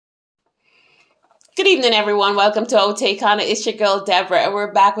Good evening, everyone. Welcome to Our Take On It. It's your girl, Deborah, and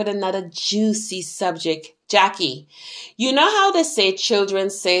we're back with another juicy subject. Jackie, you know how they say children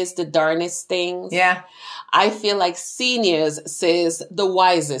says the darnest things? Yeah. I feel like seniors says the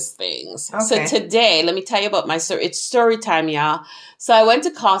wisest things. Okay. So today, let me tell you about my story. It's story time, y'all. So I went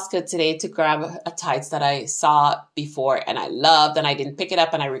to Costco today to grab a tights that I saw before and I loved, and I didn't pick it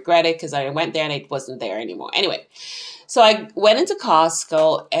up and I regret it because I went there and it wasn't there anymore. Anyway. So I went into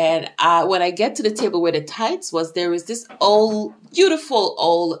Costco, and when I get to the table where the tights was, there was this beautiful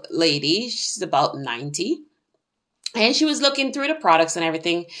old lady. She's about 90. And she was looking through the products and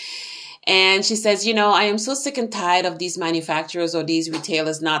everything. And she says, you know, I am so sick and tired of these manufacturers or these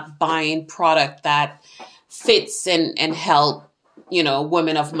retailers not buying product that fits and help, you know,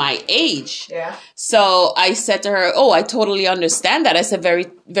 women of my age. Yeah. So I said to her, oh, I totally understand that. I said, very,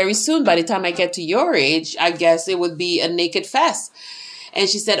 very soon, by the time I get to your age, I guess it would be a naked fest. And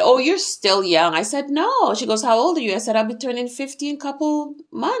she said, oh, you're still young. I said, no. She goes, how old are you? I said, I'll be turning 50 in a couple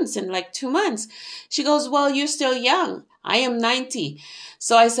months, in like 2 months. She goes, well, you're still young. I am 90.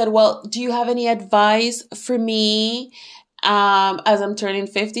 So I said, well, do you have any advice for me? As I'm turning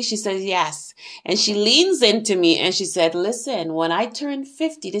 50, she says, yes. And she leans into me and she said, listen, when I turn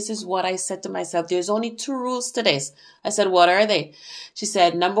 50, this is what I said to myself. There's only 2 rules to this. I said, what are they? She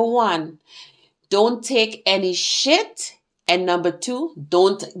said, number 1, don't take any shit. And number 2,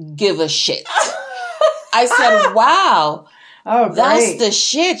 don't give a shit. I said, wow. Oh, great. That's the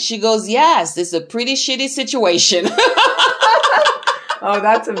shit. She goes, yes, this is a pretty shitty situation. Oh,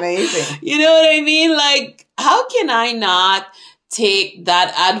 that's amazing. You know what I mean? Like, how can I not take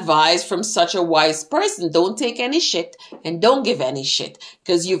that advice from such a wise person? Don't take any shit and don't give any shit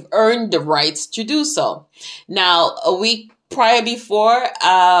because you've earned the rights to do so. Now, a week prior before,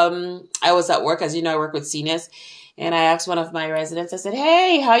 I was at work. As you know, I work with seniors. And I asked one of my residents, I said,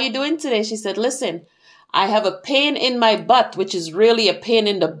 hey, how you doing today? She said, listen, I have a pain in my butt, which is really a pain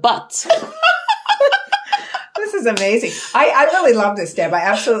in the butt. This is amazing. I really love this, Deb. I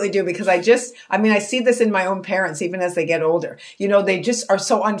absolutely do, because I see this in my own parents, even as they get older. You know, they just are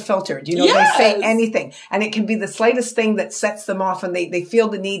so unfiltered. You know, Yes. They say anything, and it can be the slightest thing that sets them off, and they feel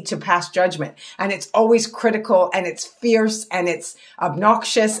the need to pass judgment. And it's always critical, and it's fierce, and it's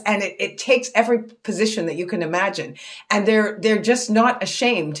obnoxious, and it takes every position that you can imagine. And they're just not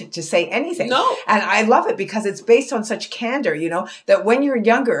ashamed to say anything. No. And I love it because it's based on such candor, you know, that when you're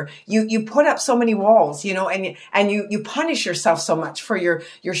younger, you put up so many walls, you know, and you punish yourself so much for your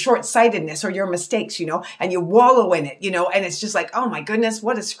short-sightedness or your mistakes, you know, and you wallow in it, you know, and it's just like, oh my goodness,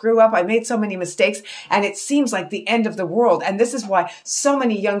 what a screw up. I made so many mistakes, and it seems like the end of the world. And this is why so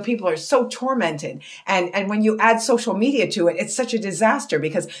many young people are so tormented. And when you add social media to it, it's such a disaster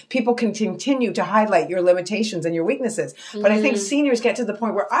because people can continue to highlight your limitations and your weaknesses. But I think seniors get to the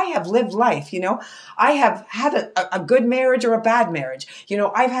point where I have lived life, you know, I have had a good marriage or a bad marriage. You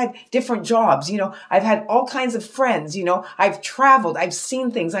know, I've had different jobs, you know, I've had all kinds of friends, you know, I've traveled, I've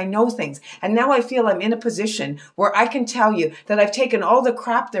seen things, I know things. And now I feel I'm in a position where I can tell you that I've taken all the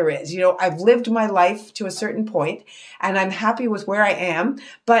crap there is. You know, I've lived my life to a certain point and I'm happy with where I am,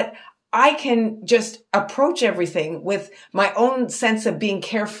 but I can just approach everything with my own sense of being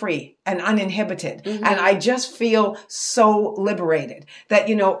carefree and uninhibited. And I just feel so liberated that,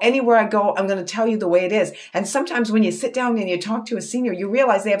 you know, anywhere I go, I'm going to tell you the way it is. And sometimes when you sit down and you talk to a senior, you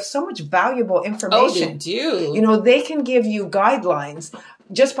realize they have so much valuable information. Oh, they do. You know, they can give you guidelines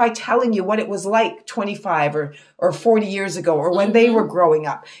just by telling you what it was like 25 or 40 years ago, or when they were growing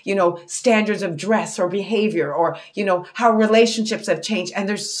up, you know, standards of dress or behavior, or, you know, how relationships have changed. And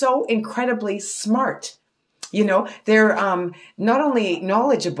they're so incredibly smart. You know, they're not only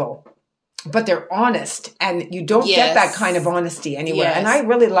knowledgeable, but they're honest, and you don't get that kind of honesty anywhere. Yes. And I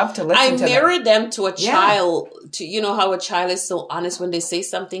really love to listen to them. I mirror them to a child, to, you know, how a child is so honest when they say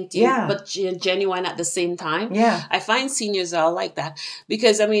something to you, but genuine at the same time. Yeah. I find seniors are like that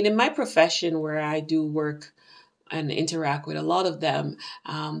because, I mean, in my profession where I do work and interact with a lot of them,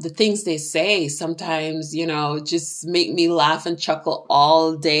 the things they say sometimes, you know, just make me laugh and chuckle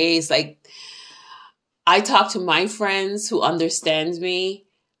all day. It's like, I talk to my friends who understand me,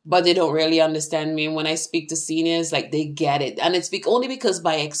 but they don't really understand me. And when I speak to seniors, like, they get it. And it's only because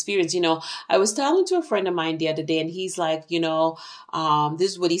by experience, you know, I was talking to a friend of mine the other day and he's like, you know, this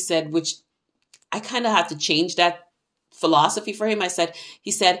is what he said, which I kind of had to change that philosophy for him.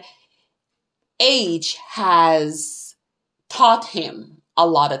 He said, age has taught him a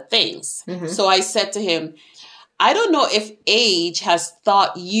lot of things. So I said to him, I don't know if age has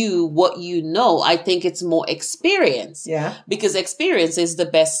taught you what you know. I think it's more experience. Yeah. Because experience is the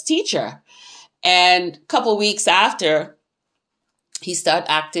best teacher. And a couple weeks after, he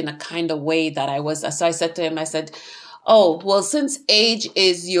started acting a kind of way that so I said to him, I said, oh, well, since age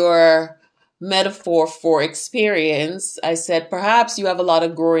is your metaphor for experience, I said, perhaps you have a lot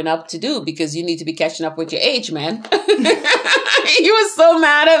of growing up to do because you need to be catching up with your age, man. He was so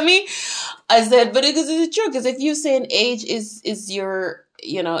mad at me. I said, but because it's true, because if you say an age is your,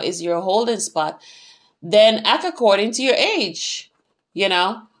 is your holding spot, then act according to your age,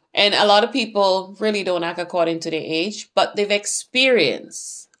 And a lot of people really don't act according to their age, but they've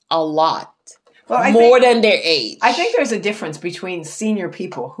experienced a lot. More than their age. I think there's a difference between senior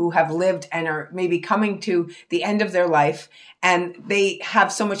people who have lived and are maybe coming to the end of their life and they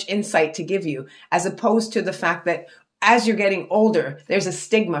have so much insight to give you, as opposed to the fact that as you're getting older, there's a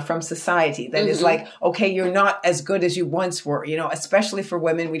stigma from society that is like, okay, you're not as good as you once were, especially for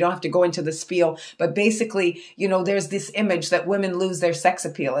women. We don't have to go into the spiel, but basically, there's this image that women lose their sex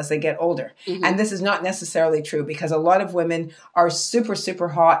appeal as they get older. And this is not necessarily true because a lot of women are super, super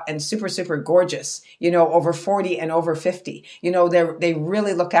hot and super, super gorgeous, over 40 and over 50. They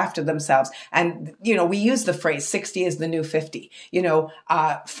really look after themselves. And, we use the phrase 60 is the new 50,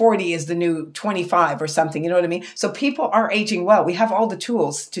 40 is the new 25 or something. You know what I mean? So people are aging well. We have all the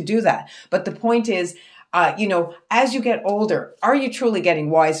tools to do that. But the point is, as you get older, are you truly getting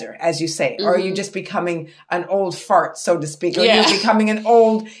wiser, as you say? Or are you just becoming an old fart, so to speak? Or you're becoming an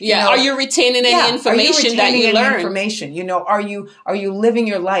old... Are you retaining any information that you learn? Information? Are you living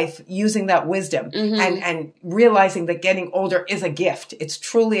your life using that wisdom and realizing that getting older is a gift? It's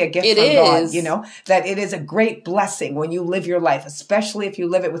truly a gift from God, that it is a great blessing when you live your life, especially if you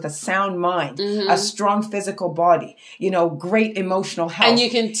live it with a sound mind, a strong physical body, great emotional health. And you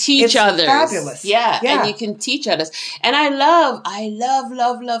can teach others. Fabulous. Yeah. And you can teach others. And I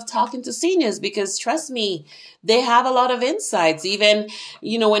love talking to seniors because trust me, they have a lot of insights. Even,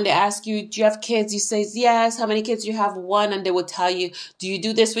 when they ask you, do you have kids? You say, yes. How many kids? You have one. And they will tell you, do you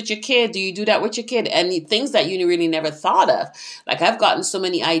do this with your kid? Do you do that with your kid? And things that you really never thought of. Like I've gotten so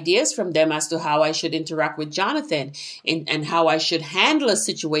many ideas from them as to how I should interact with Jonathan and how I should handle a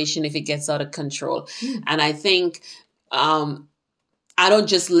situation if it gets out of control. And I think, I don't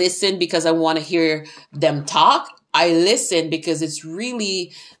just listen because I want to hear them talk. I listen because it's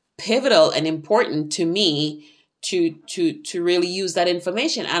really pivotal and important to me to really use that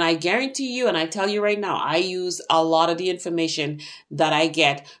information. And I guarantee you, and I tell you right now, I use a lot of the information that I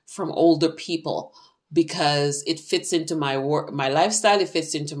get from older people because it fits into my my lifestyle. It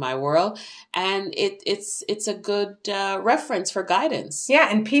fits into my world. And it's a good reference for guidance. Yeah,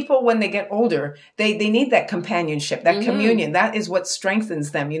 and people, when they get older, they need that companionship, that communion. That is what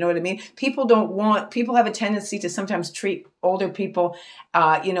strengthens them. You know what I mean? People have a tendency to sometimes treat older people,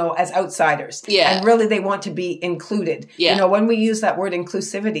 as outsiders. Yeah. And really they want to be included. Yeah. When we use that word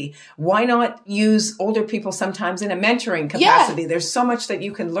inclusivity, why not use older people sometimes in a mentoring capacity? Yeah. There's so much that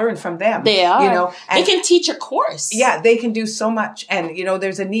you can learn from them. They are. They can teach a course. Yeah, they can do so much. And,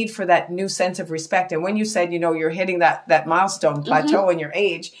 there's a need for that new sense of respect. And when you said, you're hitting that milestone plateau in your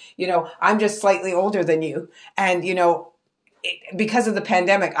age, I'm just slightly older than you. And, because of the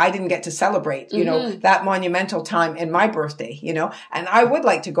pandemic, I didn't get to celebrate, that monumental time in my birthday, and I would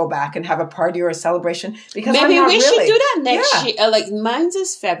like to go back and have a party or a celebration because maybe we should do that next year. Like mine's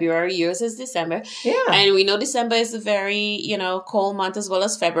is February, yours is December. Yeah. And we know December is a very, cold month as well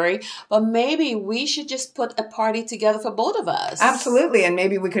as February, but maybe we should just put a party together for both of us. Absolutely. And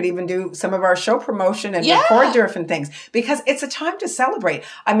maybe we could even do some of our show promotion and record different things because it's a time to celebrate.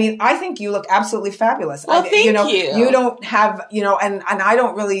 I mean, I think you look absolutely fabulous. Well, thank you. You don't have, and I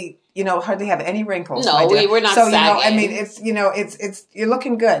don't really, hardly have any wrinkles. No, we're not so, sagging. it's, you're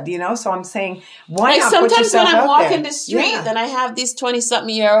looking good, so I'm saying, why not sometimes put yourself when I'm out walking there? the street and I have these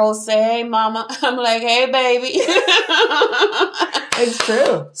 20-something-year-olds say, hey, mama, I'm like, hey, baby. It's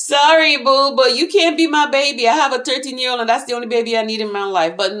true. Sorry, boo, but you can't be my baby. I have a 13-year-old and that's the only baby I need in my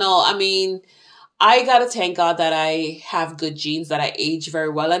life. But no, I mean, I got to thank God that I have good genes, that I age very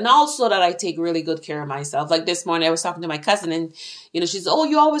well, and also that I take really good care of myself. Like this morning, I was talking to my cousin and, she's, oh,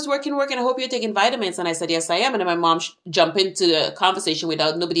 you're always working. I hope you're taking vitamins. And I said, yes, I am. And then my mom jumped into the conversation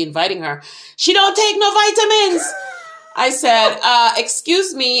without nobody inviting her. She don't take no vitamins. I said,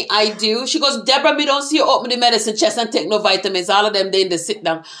 excuse me, I do. She goes, Deborah, me don't see you open the medicine chest and take no vitamins. All of them, they in the sit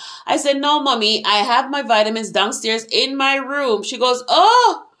down. I said, no, mommy, I have my vitamins downstairs in my room. She goes,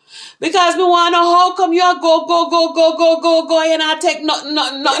 oh, because me want to know how come you are go, and I take nothing.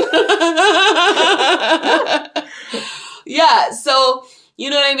 Yeah, so, you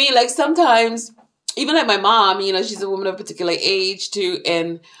know what I mean? Like sometimes, even like my mom, she's a woman of a particular age too.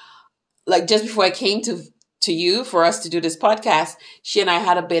 And like just before I came to you for us to do this podcast, she and I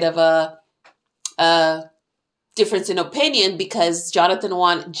had a bit of a difference in opinion because Jonathan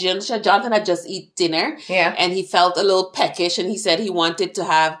had just eaten dinner, Yeah. and he felt a little peckish, and he said he wanted to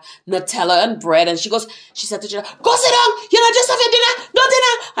have Nutella and bread, and she said to Jonathan, "Go sit down, just have your dinner, no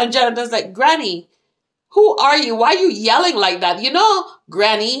dinner." And Jonathan's like, "Granny, who are you? Why are you yelling like that?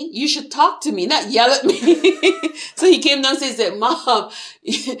 Granny, you should talk to me, not yell at me." So he came downstairs and said, "Mom,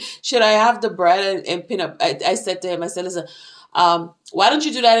 should I have the bread and peanut?" I said to him, "Listen, why don't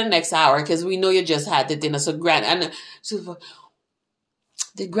you do that in the next hour? Because we know you just had the dinner." So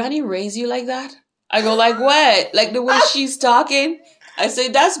did Granny raise you like that? I go, like what? Like the way she's talking? I say,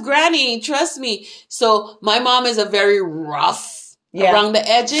 that's Granny, trust me. So my mom is a very rough around the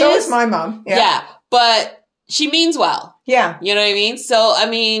edges. So is my mom. Yeah. But she means well. Yeah. You know what I mean? So,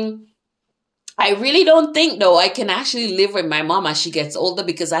 I really don't think, though, I can actually live with my mom as she gets older,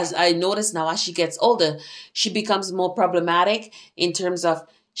 because as I notice now, as she gets older, she becomes more problematic in terms of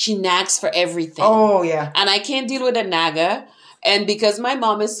she nags for everything. Oh, yeah. And I can't deal with a nagger. And because my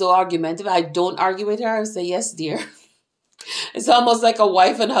mom is so argumentative, I don't argue with her. I say, "Yes, dear." It's almost like a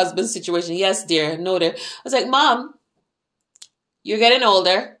wife and husband situation. "Yes, dear. No, dear." I was like, "Mom, you're getting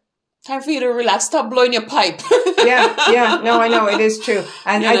older. Time for you to relax. Stop blowing your pipe." Yeah. No, I know it is true,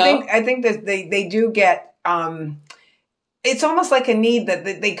 and I think that they do get. It's almost like a need that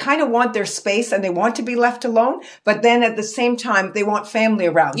they kind of want their space and they want to be left alone, but then at the same time they want family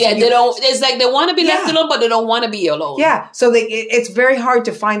around. Yeah, they don't. It's like they want to be left alone, but they don't want to be alone. Yeah, so it's very hard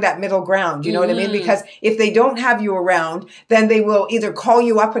to find that middle ground. You know what I mean? Because if they don't have you around, then they will either call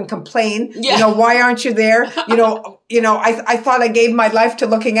you up and complain. Yeah. Why aren't you there? I thought I gave my life to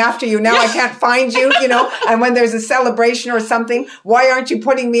looking after you. Now I can't find you. And when there's a celebration or something, why aren't you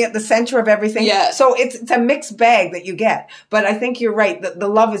putting me at the center of everything? Yeah. So it's a mixed bag that you get. But I think you're right. The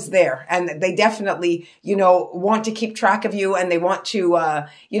love is there, and they definitely, want to keep track of you, and they want to,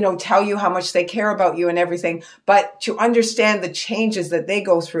 tell you how much they care about you and everything. But to understand the changes that they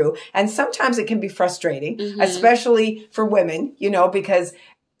go through, and sometimes it can be frustrating, especially for women, because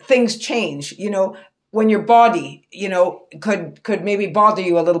things change, when your body, could maybe bother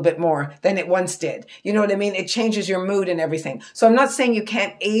you a little bit more than it once did. You know what I mean? It changes your mood and everything. So I'm not saying you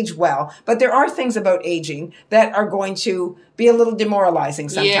can't age well, but there are things about aging that are going to be a little demoralizing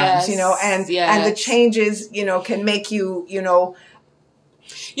sometimes, and the changes, can make you, ageism,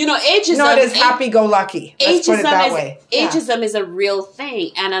 not as happy-go-lucky. Let's put it that way. Ageism is a real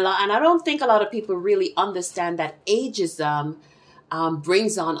thing, and I don't think a lot of people really understand that ageism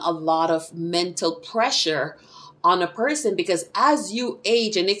brings on a lot of mental pressure on a person, because as you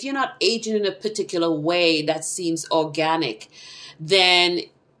age, and if you're not aging in a particular way that seems organic, then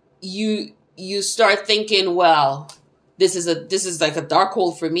you start thinking, well, this is like a dark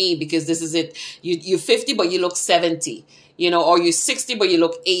hole for me, because this is it. You're 50, but you look 70. Or you're 60, but you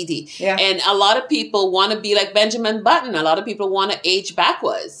look 80. Yeah. And a lot of people want to be like Benjamin Button. A lot of people want to age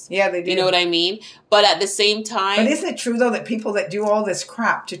backwards. Yeah, they do. You know what I mean? But at the same time... But isn't it true, though, that people that do all this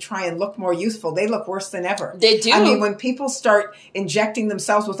crap to try and look more youthful, they look worse than ever? They do. I mean, when people start injecting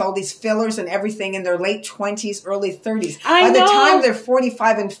themselves with all these fillers and everything in their late 20s, early 30s, by the time they're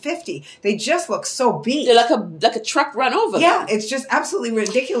 45 and 50, they just look so beat. They're like a truck run over them. Yeah, it's just absolutely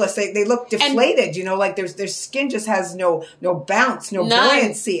ridiculous. They look deflated, like their skin just has no bounce, no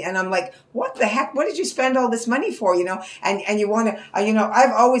buoyancy. And I'm like, what the heck? What did you spend all this money for? And you want to,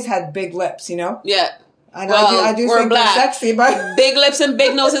 I've always had big lips, Yeah. And I do think black. they're sexy, but big lips and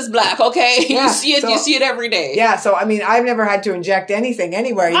big nose is black. Okay, yeah, you see it every day. Yeah, so I mean, I've never had to inject anything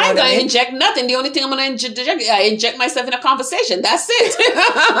anywhere. I'm going to inject nothing. The only thing I'm going to inject, I inject myself in a conversation. That's it.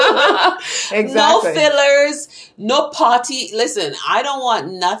 Exactly. No fillers, no potty. Listen, I don't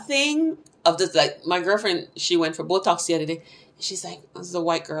want nothing of this. Like my girlfriend, she went for Botox the other day. She's like, this is a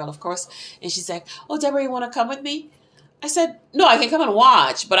white girl, of course, and she's like, "Oh, Deborah, you want to come with me?" I said, "No, I can come and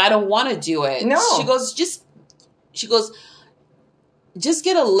watch, but I don't want to do it." No. She goes, just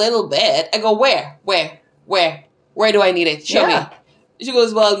get a little bit. I go, where do I need it? Show me. She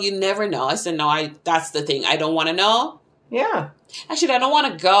goes, "Well, you never know." I said, "No, that's the thing. I don't want to know." Yeah. Actually, I don't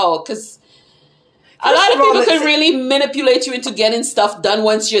want to go because a lot of people can really manipulate you into getting stuff done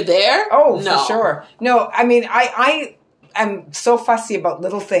once you're there. Oh, no. For sure. No, I mean, I'm so fussy about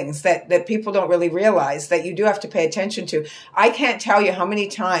little things that people don't really realize that you do have to pay attention to. I can't tell you how many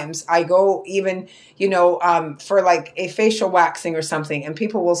times I go even, for like a facial waxing or something, and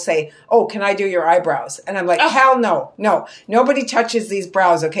people will say, "Oh, can I do your eyebrows?" And I'm like, hell no. Nobody touches these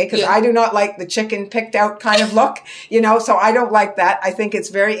brows, okay? Because I do not like the chicken picked out kind of look, so I don't like that. I think it's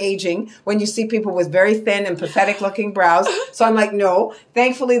very aging when you see people with very thin and pathetic looking brows. So I'm like, no.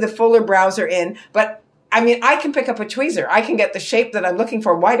 Thankfully, the fuller brows are in, but I mean, I can pick up a tweezer. I can get the shape that I'm looking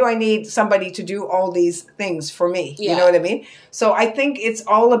for. Why do I need somebody to do all these things for me? Yeah. You know what I mean? So I think it's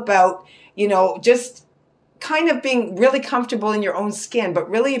all about, just kind of being really comfortable in your own skin, but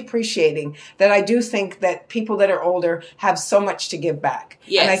really appreciating that. I do think that people that are older have so much to give back.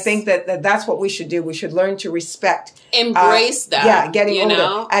 Yes. And I think that that's what we should do. We should learn to respect. Embrace that. Yeah, getting older.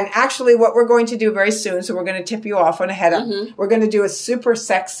 Know? And actually what we're going to do very soon, so we're going to tip you off on a head up. Mm-hmm. We're going to do a super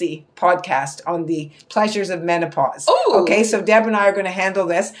sexy podcast on the pleasures of menopause. Ooh. Okay, so Deb and I are going to handle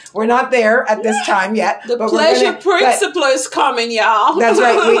this. We're not there at this time yet. The pleasure principle is coming, y'all. That's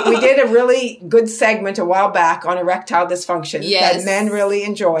right. We did a really good segment a while back on erectile dysfunction that men really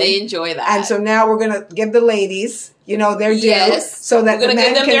enjoy. They enjoy that. And so now we're going to give the ladies, their due, so that we're going to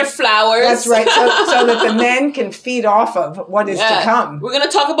give them their flowers. That's right. So that the men can feed off of what is to come. We're going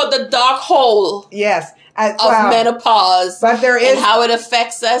to talk about the dark hole. Yes. Of menopause. But there is. And how it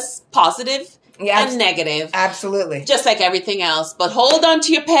affects us, positive and negative. Absolutely. Just like everything else. But hold on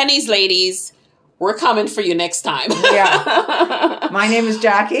to your pennies, ladies. We're coming for you next time. Yeah. My name is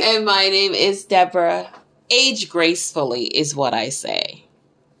Jackie. And my name is Deborah. Age gracefully is what I say.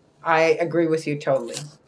 I agree with you totally.